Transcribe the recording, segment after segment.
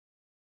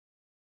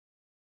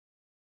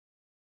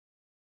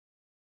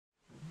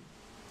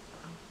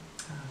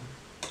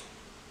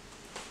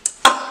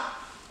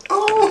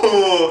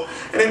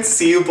didn't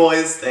see you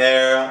boys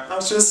there. I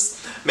was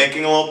just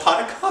making a little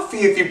pot of coffee.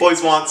 If you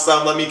boys want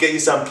some, let me get you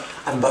some.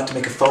 I'm about to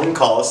make a phone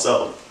call,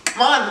 so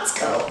come on, let's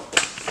go.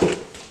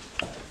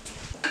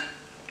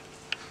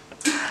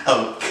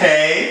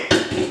 Okay.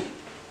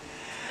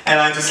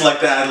 And I just like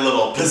to add a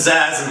little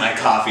pizzazz in my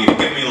coffee to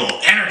give me a little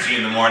energy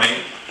in the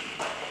morning.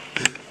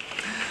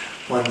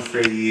 One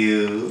for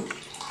you.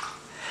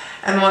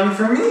 And one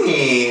for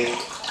me.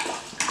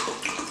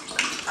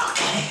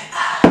 Okay.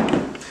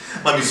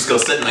 Let me just go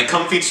sit in my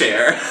comfy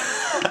chair.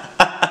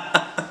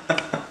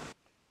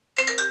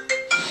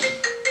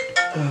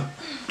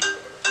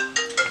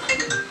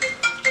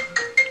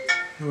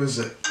 Who is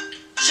it?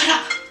 Shut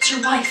up! It's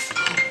your wife.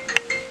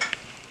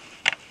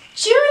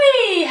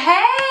 Judy!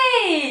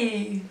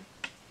 Hey!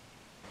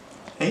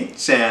 Hey,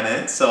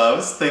 Janet. So I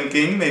was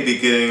thinking maybe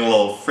getting a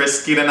little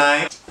frisky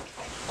tonight.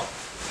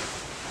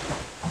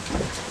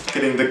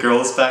 Getting the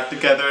girls back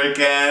together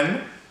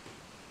again.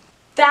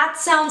 That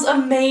sounds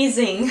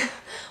amazing.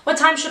 What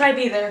time should I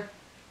be there?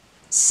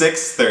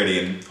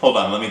 6:30. And hold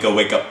on, let me go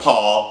wake up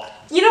Paul.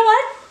 You know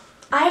what?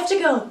 I have to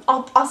go.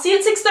 I'll see you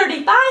at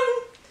 6:30.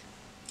 Bye!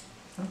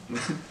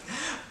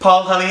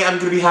 Paul, honey, I'm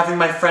gonna be having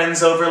my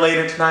friends over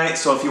later tonight,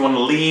 so if you want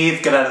to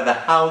leave, get out of the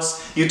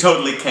house, you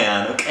totally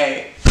can,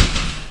 okay?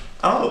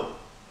 Oh,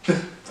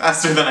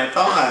 faster than I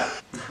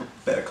thought.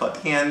 Better call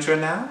Deandra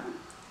now.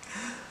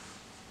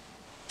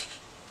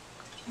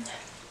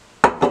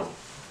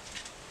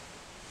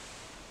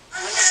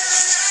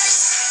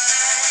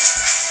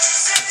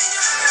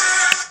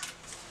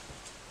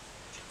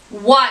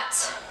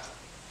 What?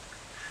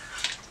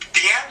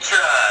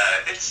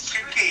 Deandra, it's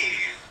Judy.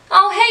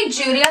 Oh, hey,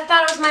 Judy. I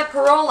thought it was my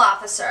parole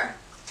officer.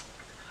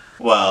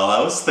 Well,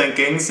 I was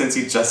thinking, since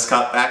you just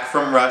got back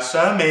from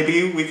Russia,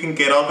 maybe we can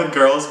get all the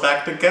girls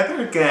back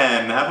together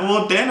again. Have a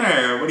little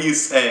dinner. What do you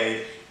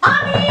say?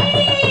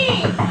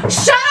 Mommy!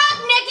 Shut up,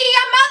 Nikki!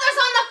 Your mother's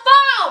on the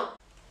phone!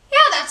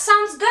 Yeah, that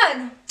sounds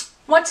good.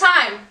 What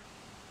time?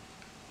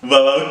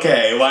 Well,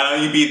 okay. Why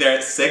don't you be there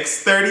at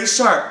 6:30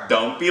 sharp?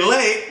 Don't be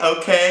late,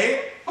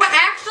 okay? Well,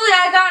 actually,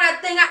 I got a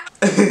thing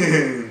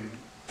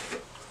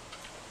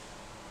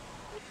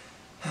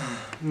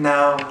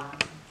Now,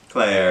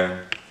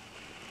 Claire.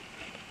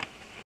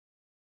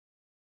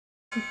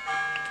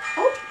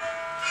 Oh.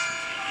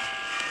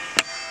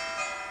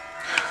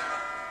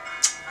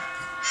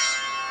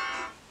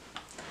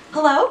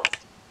 Hello?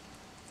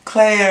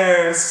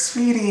 Claire,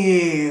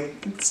 sweetie,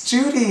 it's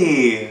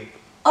Judy.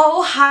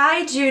 Oh,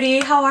 hi, Judy.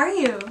 How are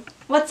you?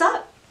 What's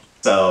up?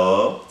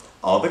 So,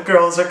 all the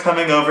girls are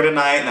coming over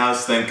tonight, and I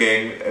was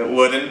thinking, it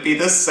wouldn't be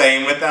the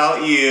same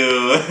without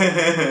you.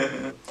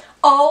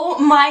 Oh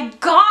my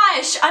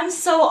gosh! I'm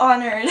so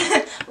honored.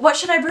 What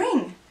should I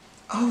bring?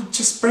 Oh,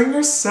 just bring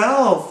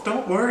yourself.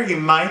 Don't worry,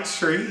 my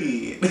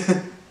treat.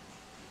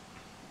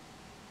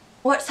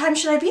 What time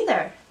should I be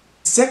there?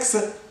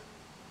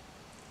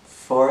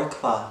 4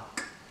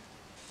 o'clock.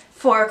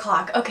 4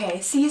 o'clock. Okay,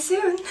 see you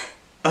soon.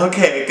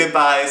 Okay,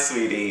 goodbye,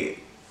 sweetie.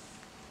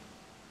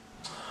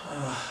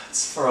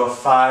 It's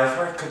 4:05.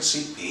 Where could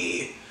she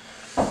be?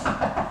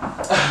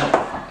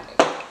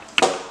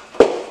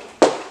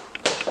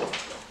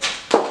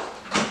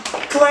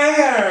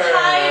 Claire!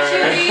 Hi,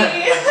 Judy.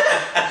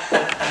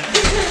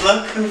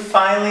 Look who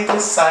finally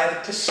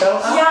decided to show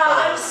up. Yeah,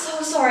 I'm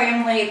so sorry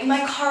I'm late.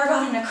 My car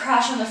got in a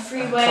crash on the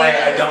freeway.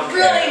 Claire, I don't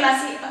really care.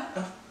 messy.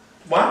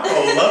 Wow,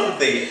 love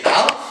the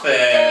outfit.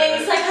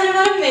 Thanks, I kind of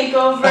got a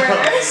makeover.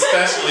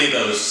 Especially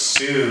those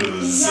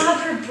shoes. Yeah,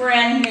 they're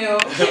brand new.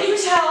 Can you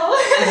tell?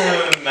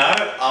 Not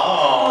at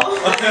all.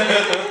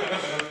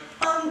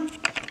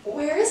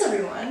 Where is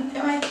everyone?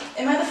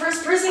 Am I the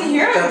first person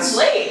here? That's I'm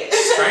late.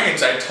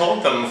 strange. I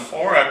told them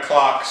 4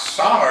 o'clock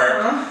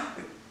sharp.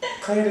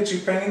 Claire, did you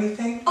bring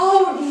anything?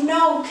 Oh,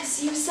 no,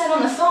 because you said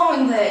on the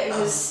phone that it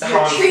was How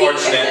your treat.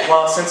 unfortunate.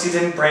 Well, since you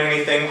didn't bring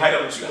anything, why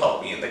don't you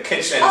help me in the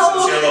kitchen Oh.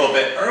 since you're a little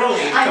bit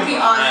early? I'd be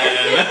honored.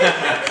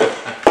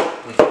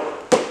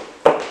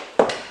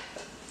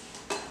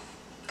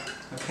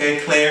 Okay,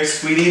 Claire,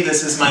 sweetie,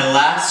 this is my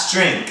last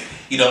drink.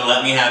 You don't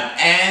let me have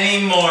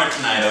any more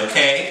tonight,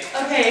 okay?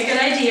 Okay, good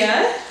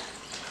idea.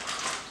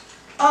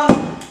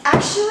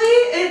 Actually,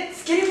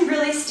 it's getting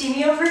really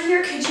steamy over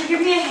here. Could you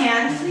give me a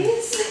hand,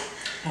 please?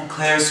 Oh,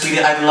 Claire,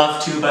 sweetie, I'd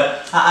love to,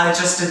 but I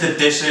just did the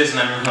dishes and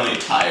I'm really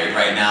tired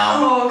right now.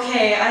 Oh,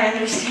 okay, I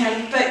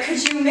understand. But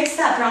could you mix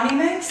that brownie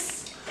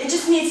mix? It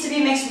just needs to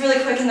be mixed really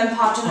quick and then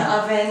popped in the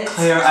oven.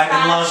 Claire,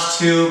 I'd love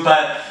to,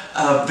 but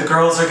the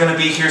girls are gonna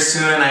be here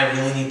soon and I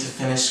really need to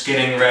finish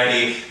getting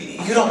ready.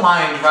 You don't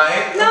mind,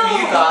 right? No, okay,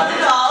 you got not it.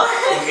 at all.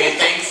 Okay,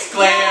 thanks,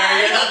 Claire. Yeah,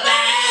 You're the best.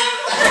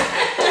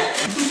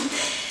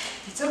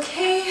 It's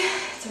okay.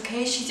 It's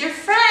okay. She's your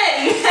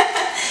friend.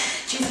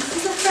 Jesus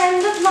is a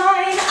friend of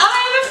mine.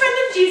 I'm a friend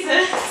of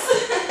Jesus.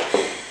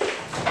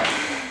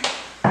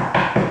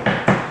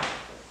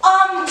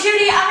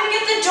 Judy, I'm gonna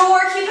get the door.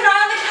 Keep an eye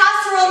on the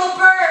casserole. It'll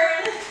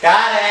burn.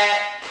 Got it.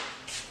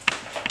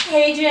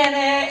 Hey,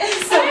 Janet.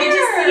 So good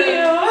to see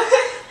you.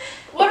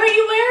 What are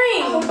you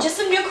wearing? Oh, just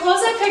some new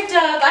clothes I picked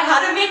up. I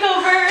had a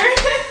makeover.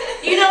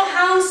 You know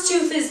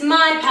houndstooth is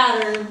my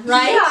pattern,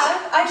 right?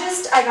 Yeah,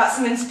 I got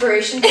some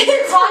inspiration.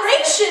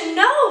 Inspiration?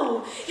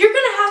 No! You're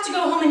gonna have to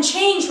go home and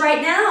change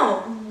right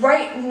now.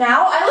 Right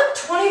now? I live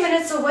 20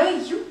 minutes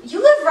away. You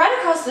live right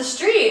across the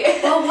street.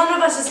 Well, one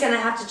of us is gonna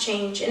have to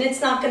change, and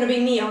it's not gonna be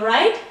me,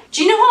 alright?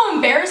 Do you know how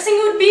embarrassing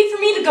it would be for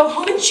me to go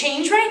home and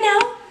change right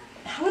now?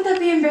 How would that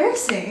be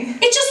embarrassing?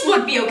 It just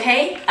would be,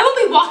 okay? I won't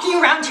be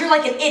walking around here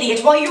like an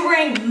idiot while you're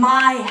wearing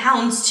my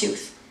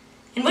houndstooth.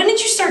 And when did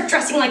you start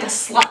dressing like a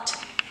slut?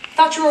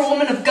 Thought you were a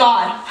woman of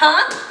God,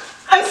 huh?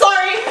 I'm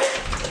sorry.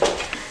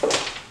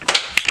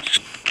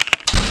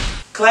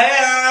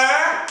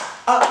 Claire!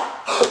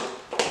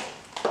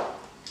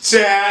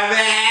 Janet!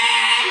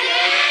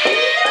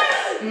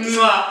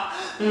 Mwah.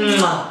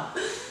 Mwah.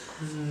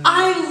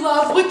 I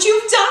love what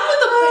you've done with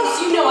the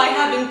place. You know I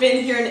haven't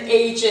been here in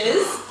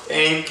ages.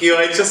 Thank you,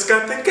 I just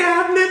got the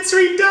cabinets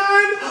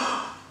redone.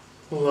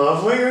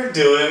 Love what you're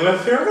doing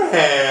with your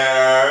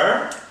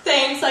hair.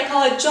 Thanks, I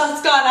call it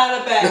just got out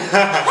of bed.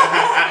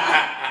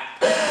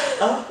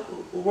 Oh,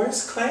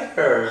 where's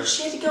Claire?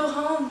 She had to go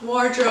home.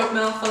 Wardrobe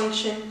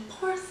malfunction.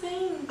 Poor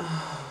thing.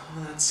 Oh,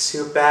 that's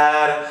too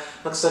bad.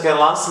 Looks like I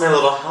lost my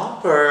little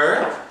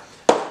helper.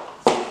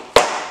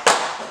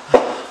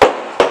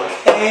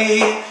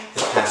 Okay,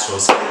 the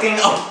casserole's cooking.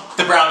 Oh,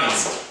 the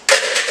brownies.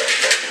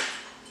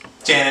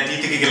 Janet, do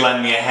you think you could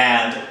lend me a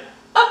hand?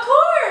 Of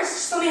course!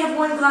 Just let me have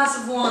one glass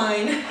of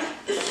wine.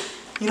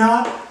 You know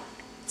what?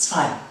 It's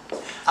fine.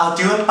 I'll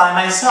do it by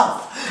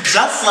myself.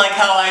 Just like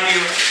how I do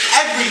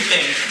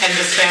everything in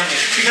this family.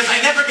 Because I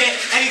never get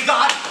any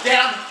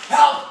goddamn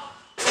help.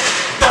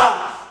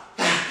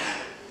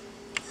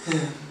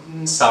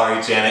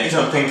 Sorry, Janet. You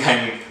don't think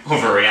I'm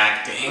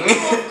overreacting?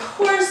 Of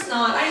course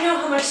not. I know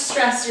how much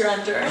stress you're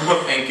under.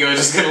 Oh, thank you. I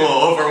just get a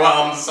little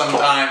overwhelmed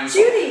sometimes.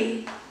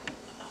 Judy!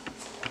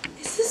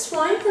 Is this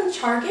wine from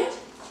Target?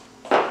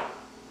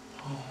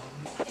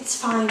 It's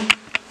fine.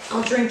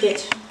 I'll drink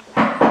it.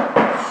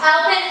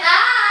 Open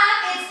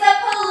up! It's the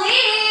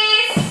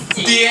police!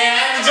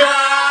 Deandra!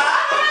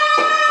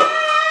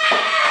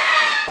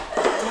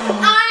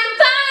 I'm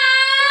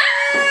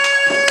back!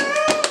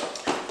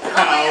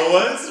 How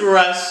was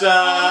Russia?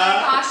 Oh my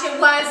gosh, it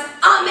was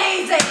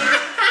amazing!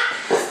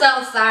 So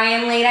sorry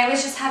I'm late. I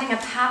was just having a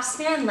pap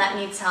smear, and let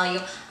me tell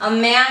you, a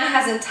man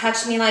hasn't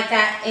touched me like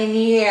that in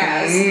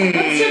years.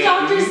 What's your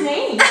doctor's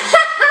name?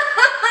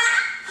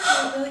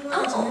 I really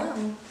wanted to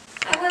know.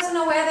 I wasn't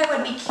aware there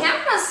would be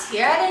cameras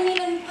here. I didn't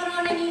even put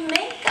on any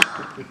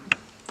makeup.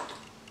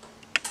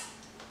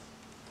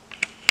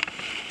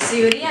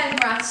 Judy, I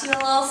brought you a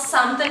little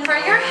something for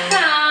your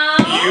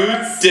house. You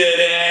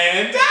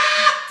didn't!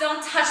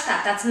 Don't touch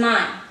that. That's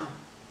mine.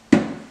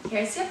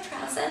 Here's your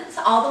present.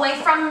 All the way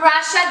from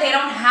Russia. They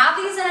don't have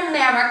these in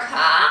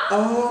America.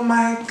 Oh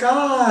my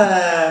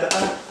god!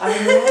 I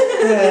love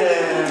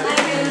it! I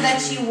knew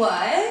that you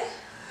would.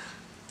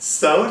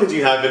 So, did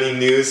you have any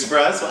news for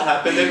us? What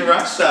happened in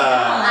Russia?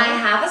 I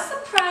have a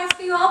surprise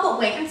for you all, but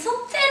wait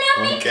until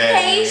dinner.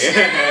 Okay. Be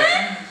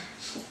patient.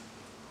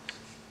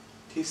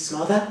 Do you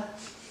smell that?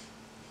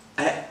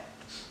 It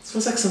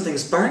smells like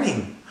something's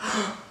burning.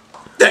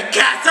 The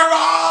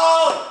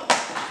casserole!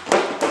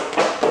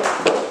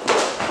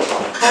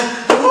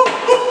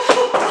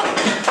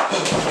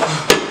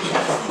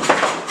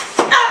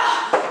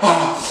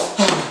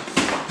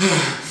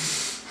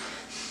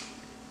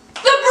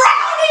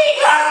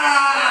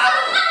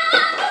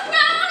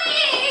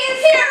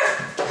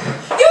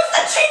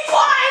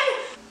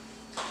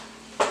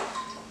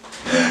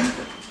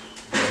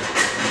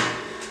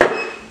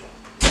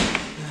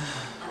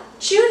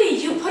 Judy,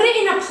 you put it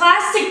in a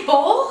plastic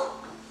bowl?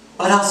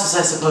 What else was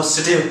I supposed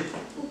to do?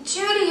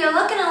 Judy, you're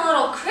looking a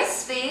little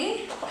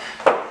crispy.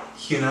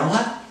 You know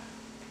what?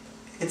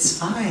 It's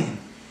fine.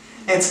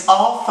 It's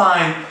all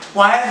fine.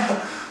 Why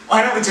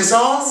don't we just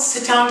all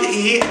sit down to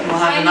eat and we'll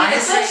have a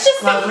nice,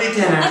 lovely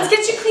dinner. Let's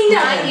get you cleaned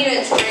up. I need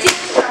a drink.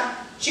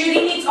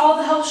 Judy needs all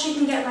the help she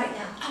can get right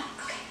now. Oh,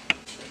 okay.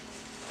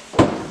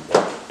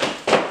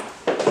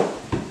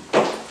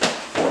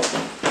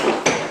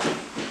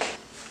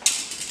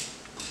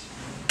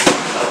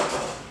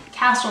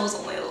 Casserole's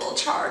only a little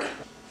charred. Are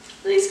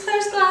these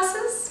Claire's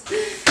glasses?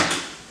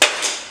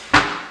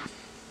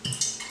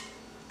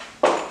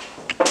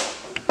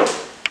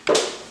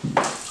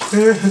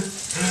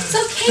 It's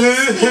okay,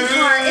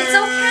 sweetheart. It's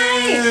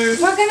okay.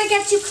 We're gonna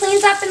get you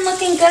cleaned up and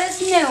looking good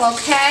as new,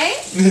 okay?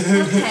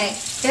 Okay.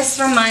 This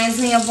reminds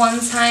me of one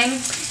time,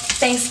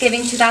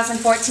 Thanksgiving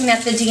 2014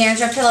 at the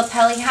Deandra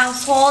Filippelli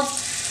household.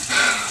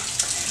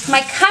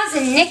 My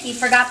cousin Nikki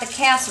forgot the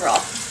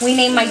casserole. We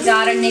named my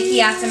daughter Nikki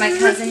after my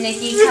cousin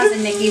Nikki.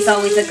 Cousin Nikki's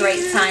always a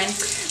great time.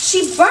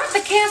 She burnt the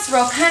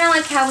casserole kind of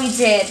like how we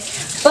did.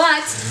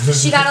 But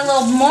she got a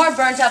little more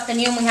burnt up than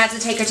you, and we had to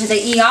take her to the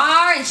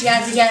ER, and she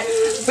had to get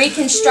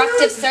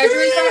reconstructive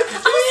surgery for her.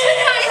 Oh,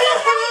 sweetheart, it's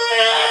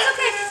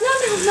okay.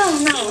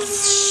 No.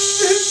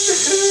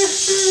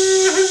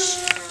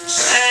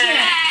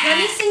 Let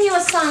me sing you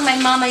a song my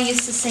mama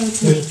used to sing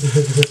to me.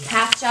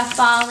 Catch a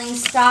falling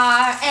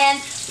star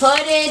and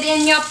put it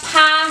in your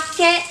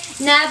pocket.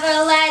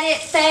 Never let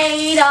it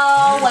fade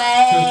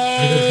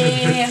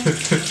away.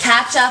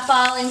 Catch a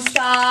falling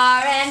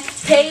star and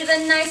pay the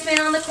nice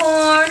man on the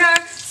corner.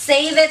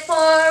 Save it for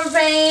a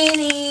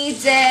rainy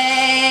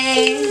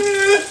day.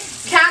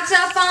 Catch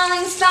a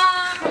falling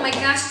star. Oh my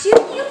gosh, you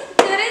look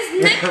good as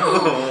new.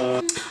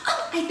 Oh,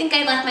 I think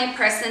I left my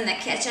purse in the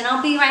kitchen.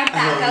 I'll be right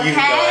back, okay? You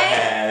go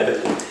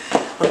ahead.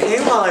 Okay,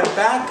 well, I'm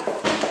back.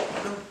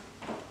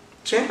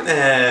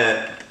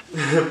 Janet,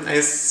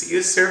 I see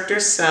you served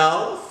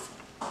yourself.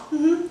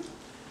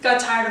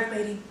 Got tired of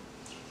waiting.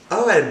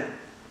 Oh, and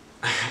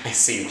I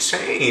see you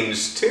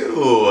changed,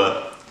 too.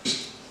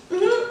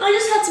 I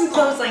just had some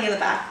clothes laying in the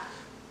back.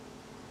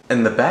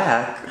 In the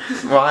back?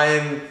 Why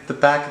in the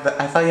back of the...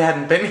 I thought you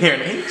hadn't been here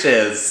in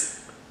ages.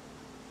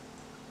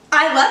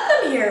 I left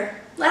them here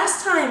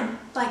last time,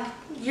 like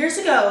years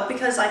ago,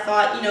 because I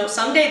thought, you know,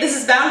 someday this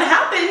is bound to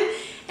happen,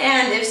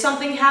 and if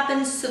something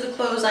happens to the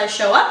clothes I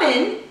show up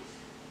in,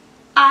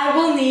 I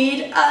will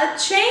need a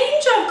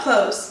change of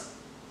clothes.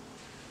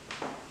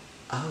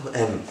 Oh,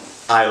 and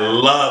I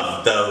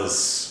love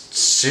those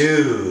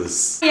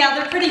shoes. Yeah,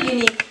 they're pretty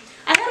unique.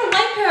 I had a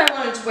white pair I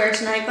wanted to wear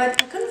tonight, but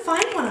I couldn't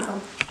find one of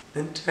them.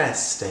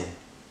 Interesting.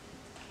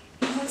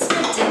 What's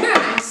for dinner?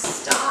 I'm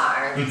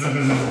starved.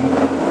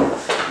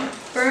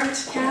 Burnt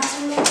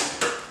casserole.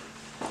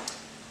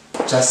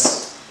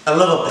 Just a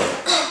little bit.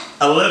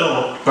 A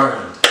little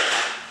burned.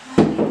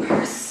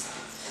 Purse.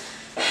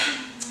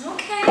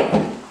 Okay.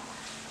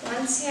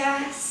 Once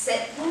you're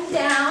sitting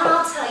down,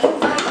 I'll tell you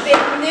my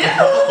big news.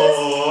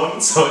 Oh,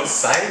 I'm so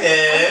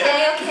excited.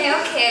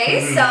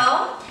 Okay. So,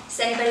 does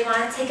anybody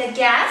want to take a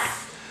guess?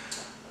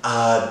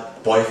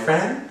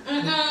 Boyfriend?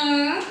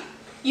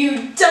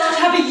 You don't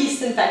have a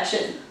yeast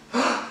infection.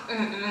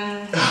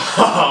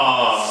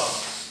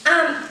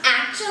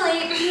 Actually,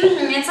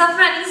 it's a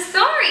funny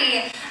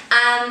story.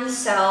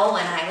 So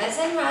when I was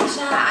in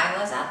Russia, I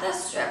was at the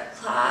strip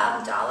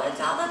club, dollar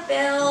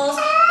bills,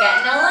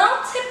 getting a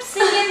little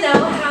tipsy, you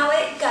know how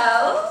it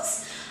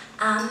goes.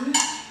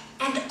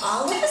 And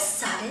all of a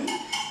sudden,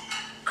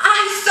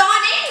 I saw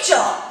an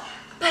angel.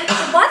 But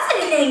it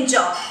wasn't an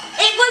angel.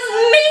 It was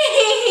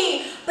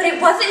me. But it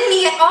wasn't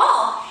me at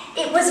all.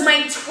 It was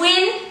my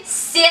twin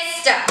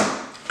sister.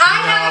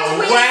 I have a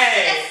twin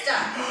sister.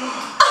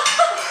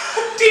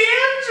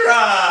 Deandra!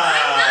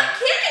 I'm not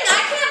kidding.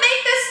 I can't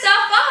make this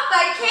stuff up.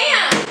 I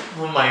can't.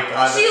 Oh my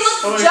god, She that's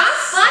looks so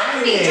just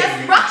like me, just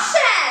exciting.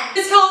 Russian.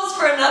 This calls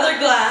for another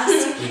glass.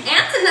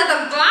 And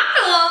another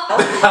bottle.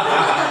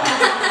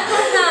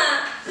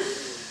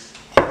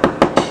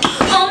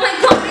 Oh my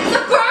god, it's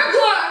a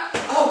burglar.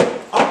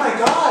 Oh my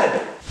god!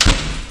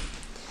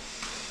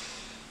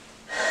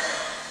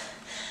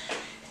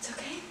 It's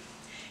okay.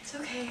 It's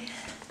okay.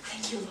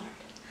 Thank you, Lord.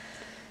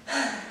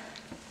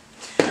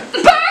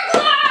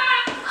 Burglar!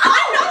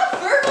 I'm not a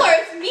burglar.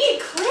 It's me,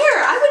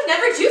 Claire. I would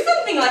never do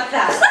something like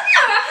that. Claire,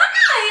 hi.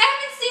 I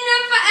haven't seen you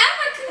in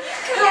forever.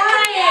 Come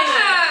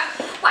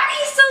here. Why are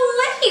you so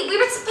late? We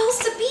were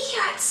supposed to be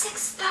here at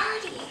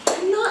 6:30.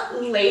 I'm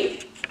not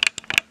late.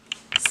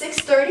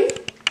 6:30?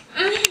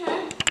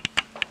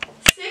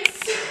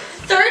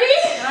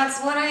 6:30? That's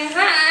what I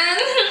had.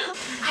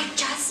 I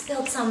just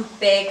spilled some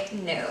big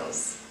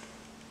news.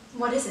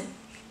 What is it?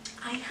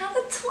 I have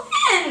a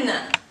twin.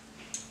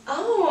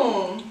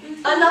 Oh,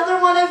 another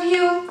one of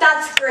you?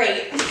 That's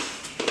great.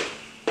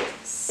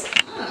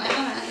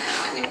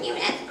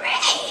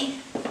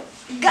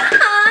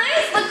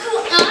 Guys, look who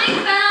I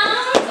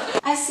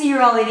found. I see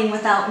you're all eating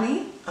without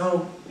me.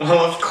 Oh,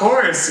 well, of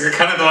course. You're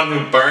kind of the one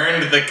who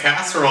burned the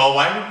casserole.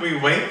 Why would we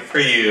wait for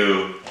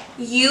you?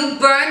 You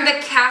burned the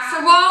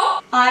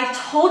casserole? I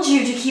told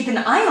you to keep an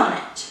eye on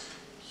it.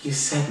 You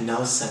said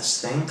no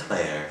such thing,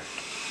 Claire.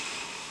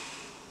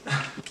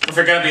 If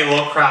you're gonna be a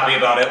little crabby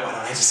about it, why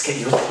don't I just get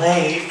you a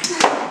plate?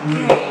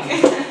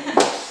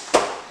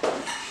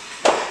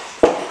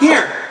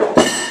 Here!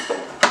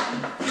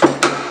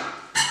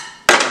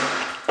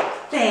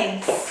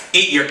 Thanks.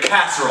 Eat your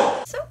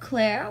casserole! So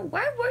Claire,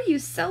 why were you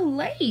so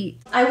late?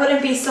 I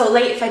wouldn't be so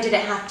late if I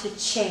didn't have to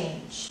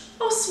change.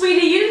 Oh,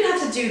 sweetie, you didn't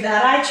have to do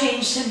that. I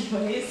changed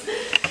anyways.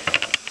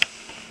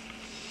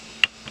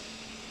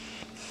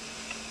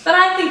 But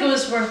I think it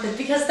was worth it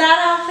because that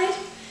outfit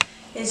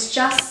is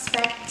just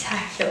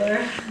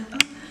spectacular.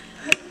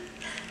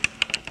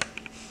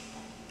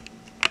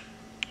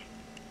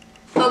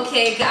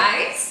 Okay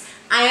guys,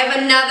 I have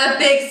another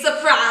big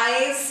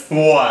surprise.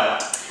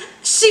 What?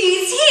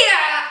 She's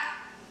here!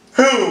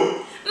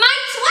 Who? My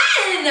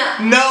twin!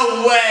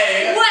 No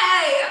way!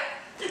 Way!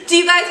 Do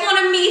you guys want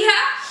to meet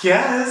her?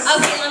 Yes.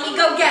 Okay, let me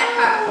go get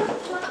her.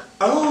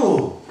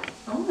 Oh.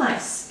 Oh my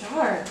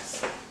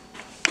stars.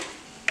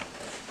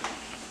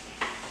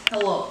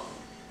 Hello.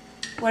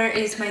 Where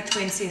is my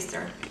twin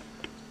sister?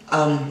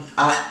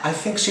 I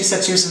think she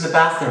said she was in the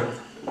bathroom.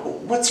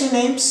 What's your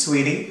name,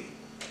 sweetie?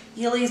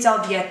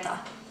 Yelizaveta.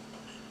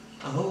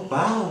 Oh,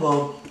 wow.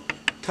 Well,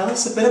 tell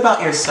us a bit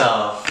about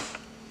yourself.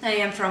 I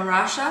am from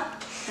Russia.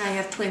 I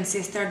have twin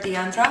sister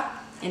Deandra.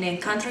 And in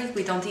country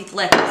we don't eat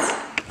lettuce.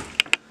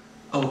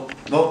 Oh,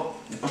 well,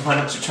 Why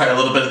don't you try a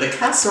little bit of the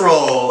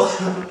casserole?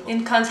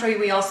 In country,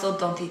 we also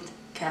don't eat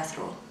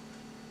casserole.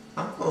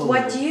 Oh.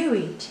 What do you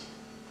eat?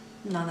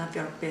 None of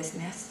your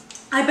business.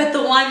 I bet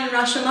the wine in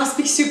Russia must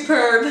be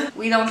superb.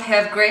 We don't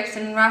have grapes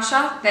in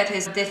Russia. That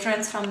is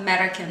different from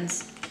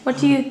Americans. What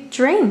do you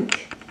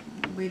drink?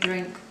 We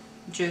drink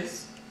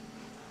juice.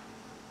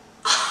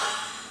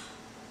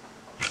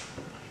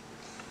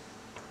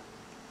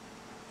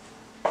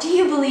 Do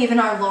you believe in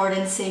our Lord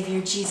and Savior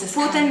Jesus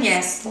Christ? Putin,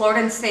 yes. Lord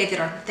and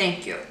Savior.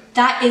 Thank you.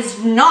 That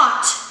is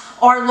not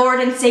our Lord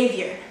and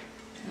Savior.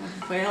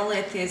 Well,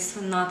 it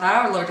is not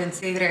our Lord and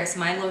Savior. It's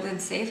my Lord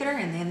and Savior,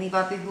 and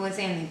anybody who is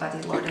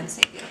anybody, Lord and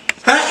Savior.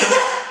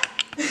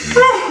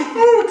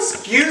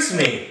 Excuse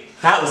me.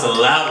 That was a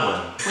loud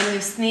one. When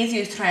you sneeze,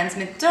 you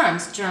transmit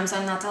germs. Germs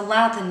are not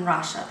allowed in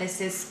Russia.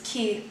 This is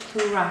key to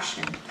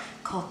Russian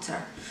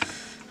culture.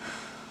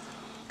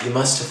 You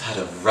must have had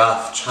a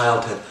rough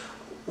childhood.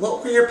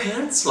 What were your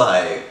parents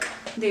like?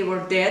 They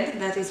were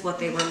dead. That is what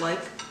they were like.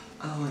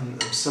 Oh,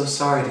 and I'm so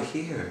sorry to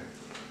hear.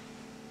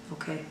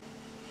 Okay.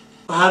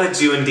 How did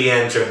you and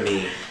Deandra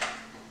meet?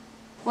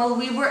 Well,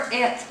 we were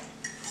at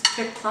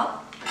strip club,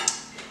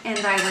 and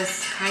I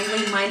was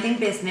kindly minding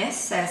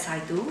business, as I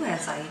do,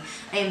 as I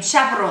am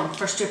chaperone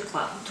for strip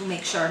club, to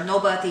make sure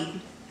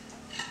nobody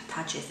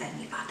touches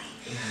anybody.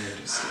 Yeah, I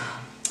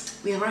understand.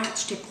 We were at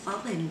strip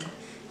club, and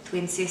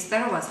twin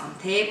sister was on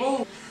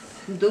table,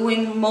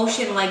 doing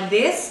motion like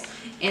this,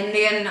 and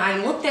then I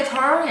looked at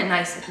her, and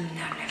I said,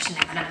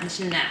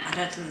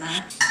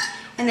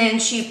 and then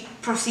she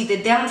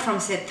proceeded down from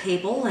said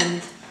table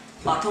and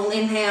bottle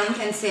in hand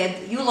and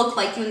said, you look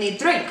like you need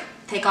drink.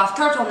 Take off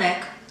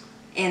turtleneck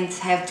and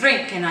have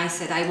drink. And I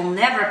said, I will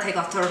never take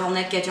off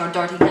turtleneck, get your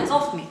dirty hands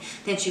off me.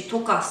 Then she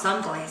took off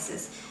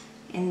sunglasses.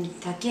 And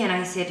again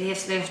I said,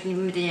 yes,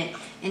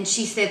 and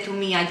she said to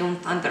me, I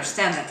don't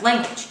understand that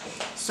language.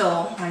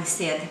 So I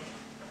said,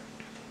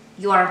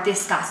 you are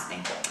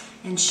disgusting.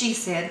 And she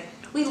said,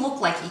 we look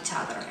like each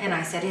other. And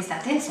I said, is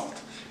that insult?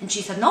 And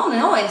she said,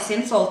 no, it's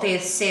insult,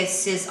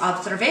 it's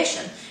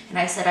observation. And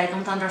I said, I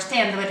don't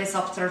understand what is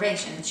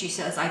observation. And she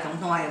says, I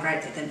don't know, I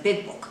read it in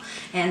big book.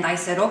 And I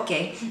said,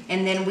 okay.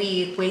 And then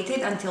we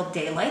waited until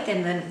daylight,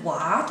 and then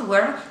what?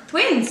 We're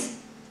twins.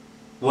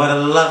 What a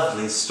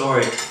lovely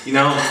story. You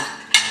know, that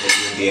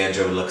you and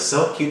Deandra would look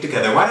so cute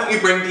together. Why don't you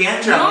bring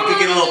Deandra and we could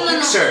get a little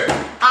picture?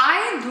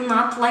 I do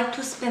not like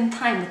to spend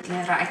time with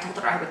Deandra. I told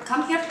her I would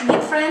come here to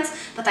meet friends,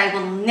 but I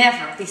will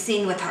never be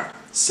seen with her.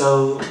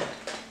 So,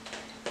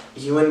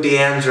 you and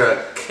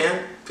Deandra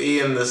can't be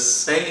in the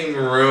same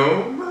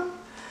room?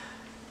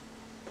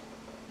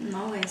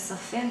 No, it's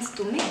offense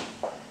to me.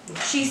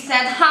 She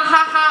said, ha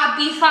ha ha,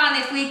 be fun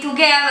if we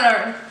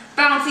together,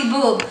 bouncy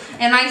boob.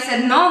 And I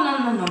said,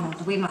 no,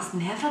 we must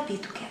never be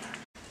together.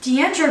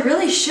 Deandra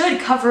really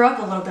should cover up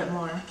a little bit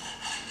more.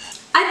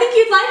 I think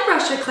you'd like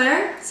Russia,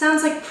 Claire.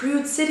 Sounds like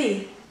Prude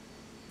City.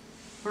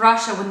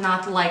 Russia would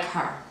not like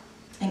her.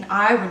 And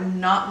I would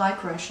not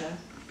like Russia.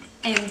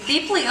 I am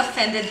deeply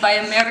offended by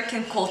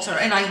American culture,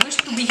 and I wish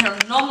to be here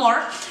no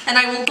more, and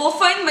I will go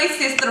find my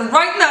sister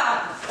right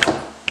now.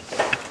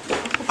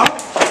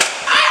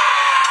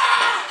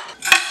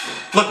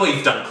 Look what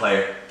you've done,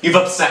 Claire. You've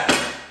upset me.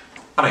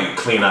 Why don't you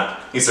clean up?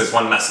 He says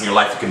one mess in your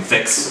life you can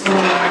fix.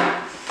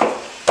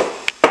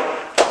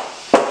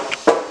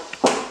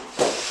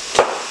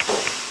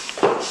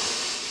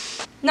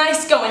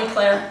 Nice going,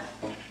 Claire.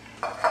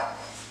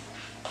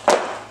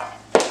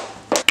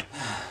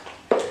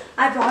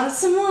 I brought us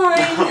some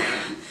wine.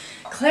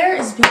 Claire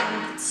is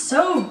being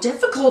so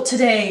difficult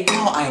today.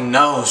 Oh, I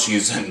know.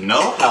 She's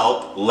no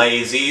help,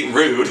 lazy,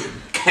 rude,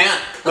 can't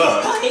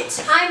cook.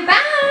 I'm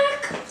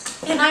back!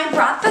 And I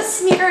brought the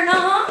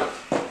Smirnoff.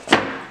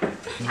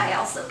 I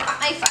also brought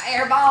my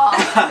Fireball.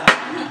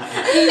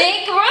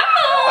 Make room!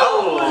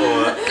 Oh.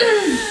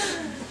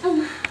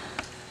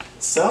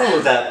 So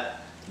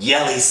that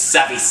Yeli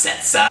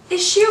Savisetsa.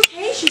 Is she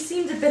okay? She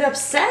seemed a bit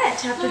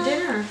upset after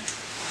dinner.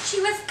 She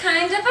was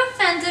kind of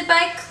offended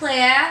by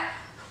Claire.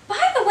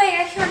 By the way,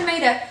 I heard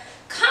made a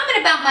comment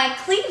about my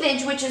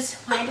cleavage, which is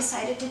why I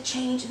decided to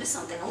change into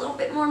something a little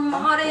bit more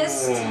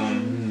modest.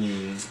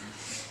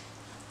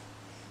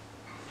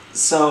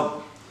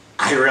 So,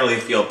 I really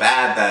feel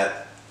bad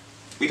that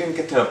we didn't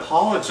get to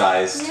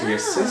apologize to your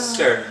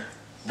sister.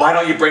 Why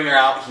don't you bring her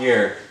out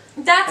here?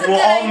 That's a We'll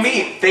good all idea.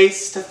 meet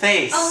face to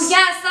face. Oh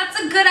yes, that's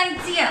a good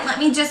idea. Let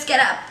me just get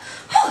up.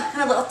 Whew,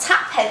 I'm a little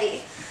top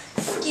heavy.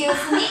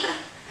 Excuse me.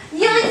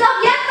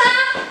 Yelizaveta!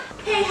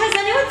 Hey, has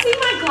anyone seen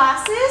my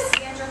glasses?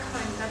 Deandra, come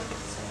on, you gotta do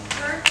this.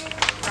 Perfect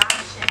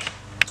Russian.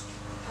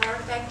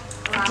 Perfect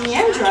Russian.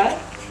 Deandra?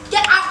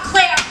 Get out,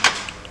 Claire!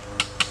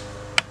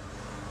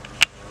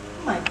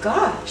 Oh my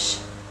gosh.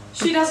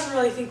 She doesn't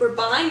really think we're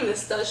buying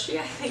this, does she?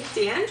 I think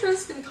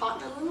Deandra's been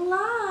caught in a little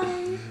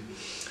lie.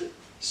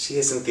 She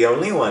isn't the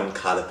only one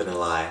caught up in a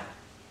lie.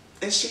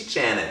 Is she,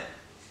 Janet?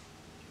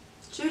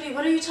 Judy,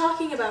 what are you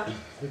talking about?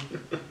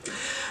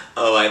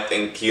 Oh, I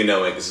think you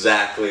know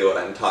exactly what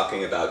I'm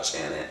talking about,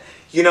 Janet.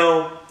 You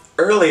know,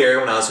 earlier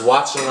when I was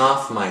washing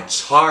off my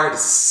charred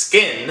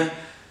skin,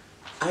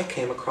 I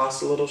came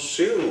across a little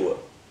shoe.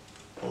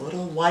 A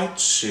little white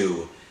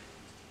shoe.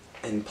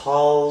 In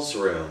Paul's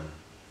room.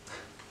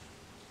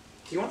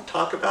 Do you want to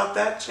talk about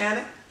that,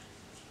 Janet?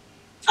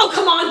 Oh,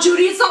 come on,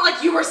 Judy. It's not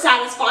like you were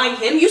satisfying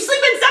him. You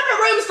sleep in separate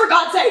rooms, for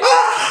God's sake.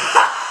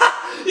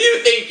 You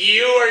think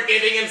you are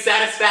giving him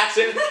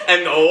satisfaction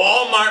and the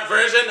Walmart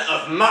version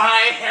of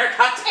my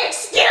haircut?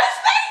 Excuse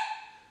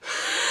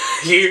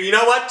me? You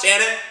know what,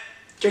 Janet?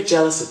 You're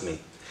jealous of me.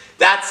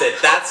 That's it.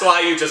 That's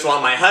why you just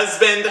want my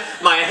husband,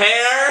 my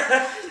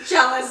hair.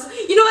 Jealous.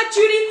 You know what,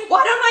 Judy?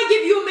 Why don't I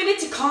give you a minute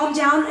to calm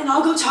down and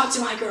I'll go talk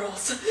to my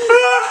girls.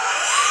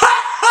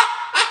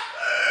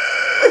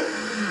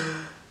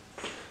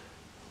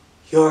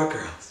 Your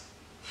girls.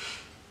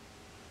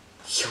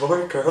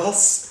 Your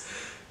girls?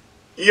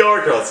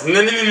 Your girls.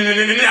 No,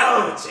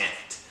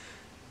 Janet.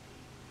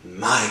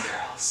 My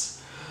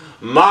girls.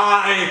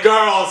 My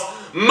girls.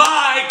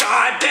 My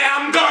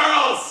goddamn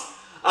girls!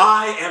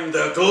 I am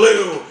the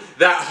glue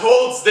that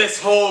holds this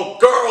whole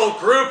girl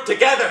group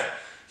together.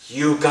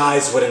 You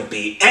guys wouldn't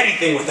be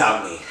anything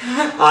without me.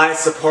 I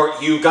support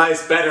you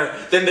guys better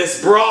than this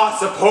bra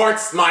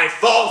supports my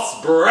false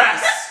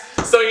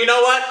breasts. So you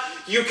know what?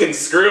 You can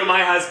screw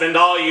my husband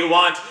all you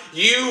want.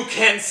 You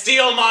can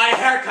steal my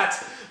haircut.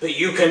 But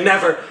you can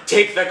never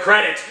take the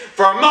credit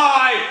for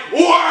my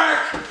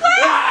work.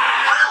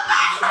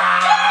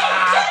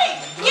 Judy!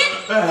 Get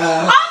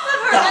off of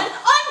her! That's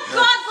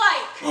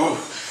ungodlike!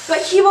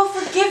 But he will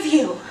forgive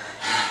you.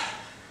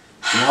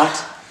 You know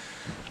what?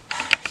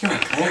 You're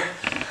right, Claire.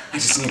 I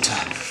just need to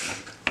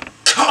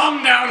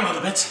calm down a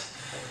little bit.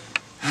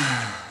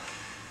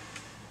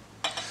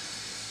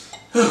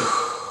 I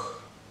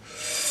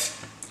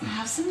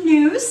have some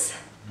news.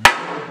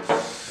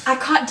 I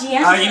caught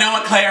Deanna. You know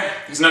what, Claire?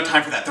 There's no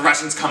time for that. The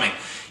Russian's coming.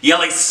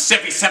 Yelly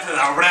Sippy Seppa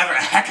or whatever the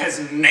heck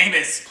his name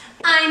is.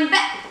 I'm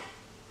back.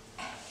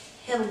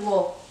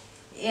 Hello.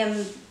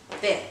 I'm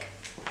back.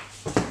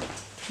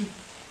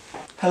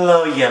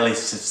 Hello, Yelly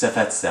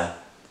Sepetsa.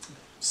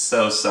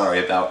 So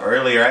sorry about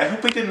earlier. I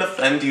hope we didn't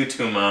offend you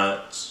too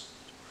much.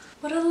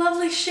 What a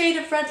lovely shade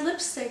of red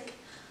lipstick.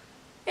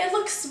 It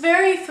looks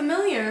very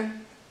familiar.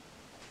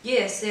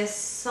 Yes, it's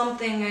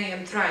something I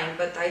am trying,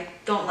 but I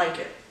don't like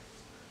it.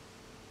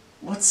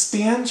 What's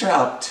Deandra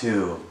up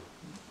to?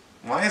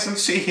 Why isn't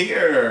she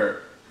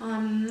here?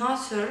 I'm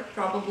not sure.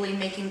 Probably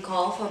making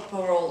call for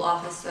parole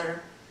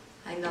officer.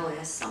 I know it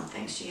has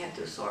something she had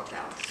to sort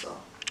out, so.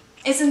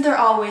 Isn't there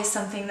always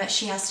something that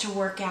she has to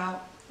work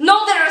out?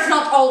 No, there is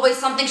not always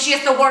something she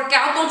has to work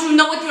out. Don't you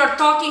know what you're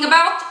talking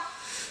about?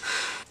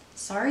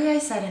 Sorry I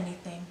said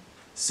anything.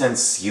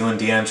 Since you and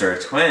Deandra are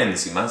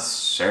twins, you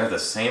must share the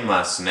same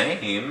last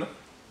name.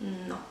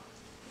 No.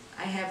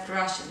 I have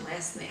Russian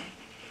last name.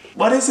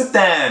 What is it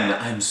then?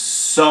 I'm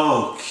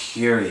so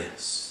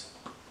curious.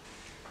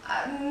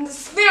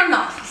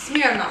 Smirnov.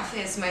 Smirnov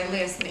is my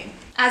last name.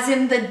 As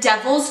in the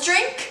devil's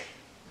drink?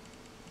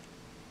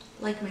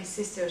 Like my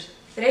sister's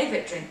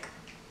favorite drink.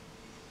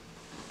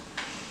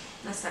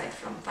 Aside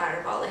from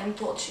Fireball, I'm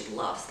told she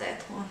loves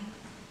that one.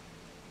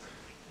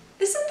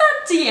 Isn't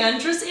that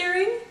Deandra's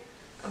earring?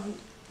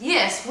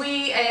 Yes,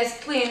 we as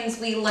twins,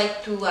 we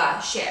like to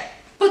share.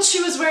 But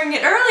she was wearing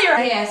it earlier.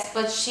 Yes,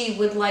 but she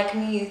would like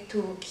me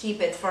to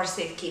keep it for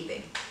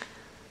safekeeping.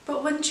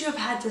 But wouldn't you have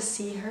had to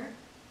see her?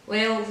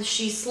 Well,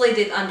 she slid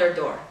it under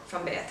door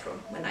from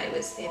bathroom when I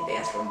was in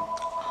bathroom.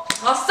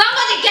 Oh,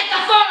 somebody get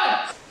the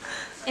phone!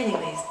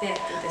 Anyways, back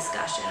to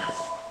discussion.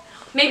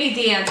 Maybe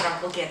Deandra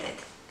will get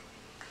it.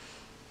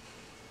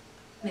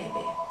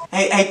 Maybe.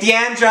 Hey,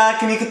 Deandra,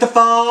 can you get the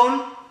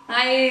phone?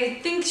 I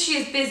think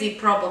she's busy,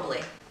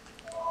 probably.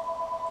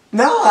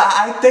 No,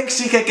 I think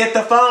she could get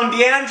the phone.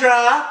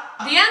 Deandra!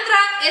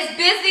 Deandra is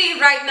busy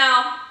right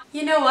now.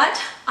 You know what?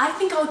 I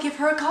think I'll give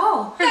her a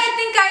call. I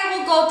think I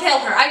will go tell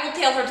her. I will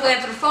tell her to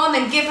answer the phone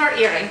and give her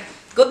earring.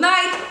 Good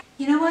night.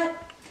 You know what?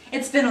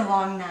 It's been a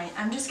long night.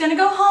 I'm just gonna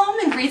go home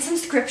and read some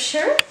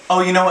scripture.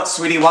 Oh, you know what,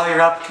 sweetie? While you're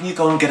up, can you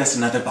go and get us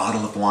another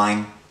bottle of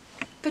wine?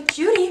 But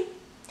Judy,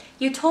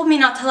 you told me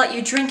not to let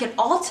you drink at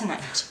all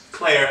tonight.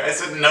 Claire, I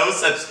said no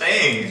such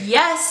thing.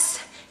 Yes,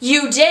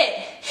 you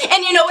did.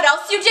 And you know what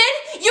else you did?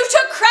 You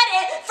took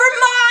credit for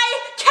my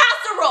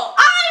casserole.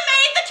 I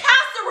made the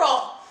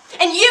casserole.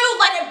 And you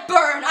let it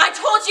burn. I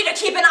told you to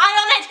keep an eye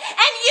on it,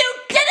 and you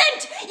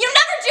didn't. You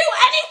never do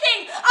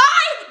anything.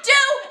 I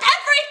do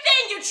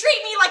everything. You treat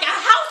me like a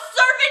house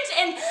servant,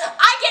 and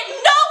I get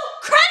no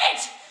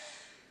credit.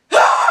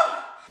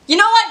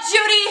 You know what,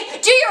 Judy?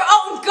 Do your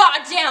own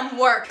goddamn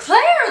work.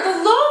 Claire,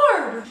 the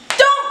Lord.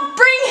 Don't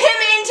bring him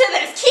into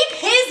this.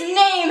 Keep his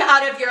name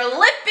out of your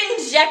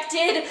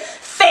lip-injected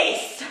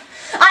face.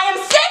 I am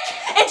sick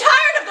and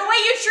tired of the way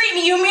you treat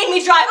me. You made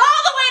me drive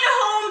all the way to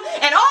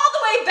home and all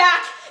the way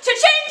back to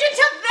change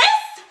into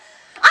this.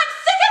 I'm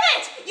sick of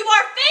it. You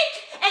are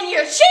fake and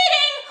you're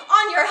cheating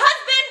on your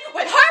husband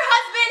with her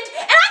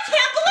husband, and I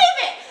can't believe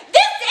it.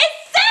 This is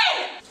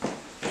sin.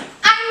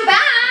 I'm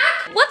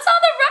back! What's all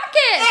the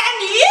ruckus?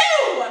 And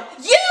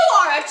you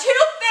are a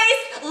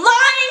two-faced,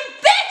 lying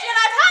bitch, and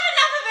I've had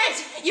enough of it.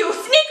 You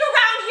sneak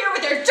around here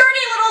with your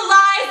dirty little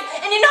lies,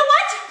 and you know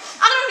what?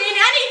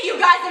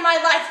 my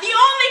life. The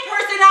only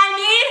person I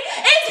need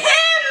is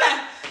him!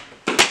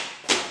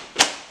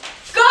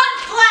 God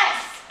bless!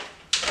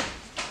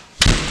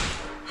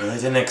 Really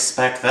didn't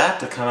expect that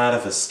to come out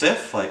of a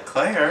stiff like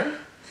Claire.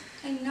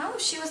 I know,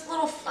 she was a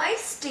little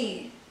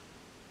feisty.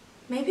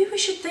 Maybe we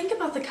should think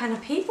about the kind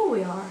of people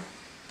we are.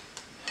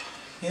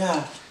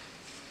 Yeah.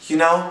 You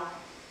know,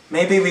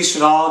 maybe we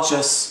should all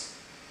just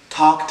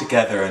talk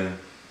together and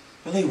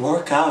really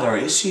work out our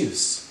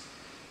issues.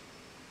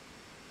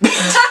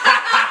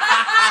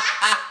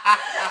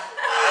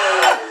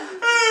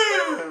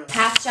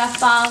 Catch a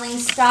falling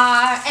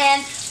star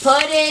and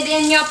put it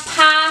in your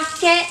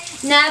pocket.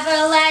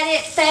 Never let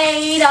it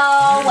fade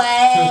away.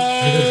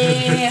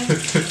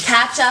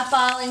 Catch a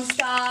falling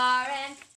star.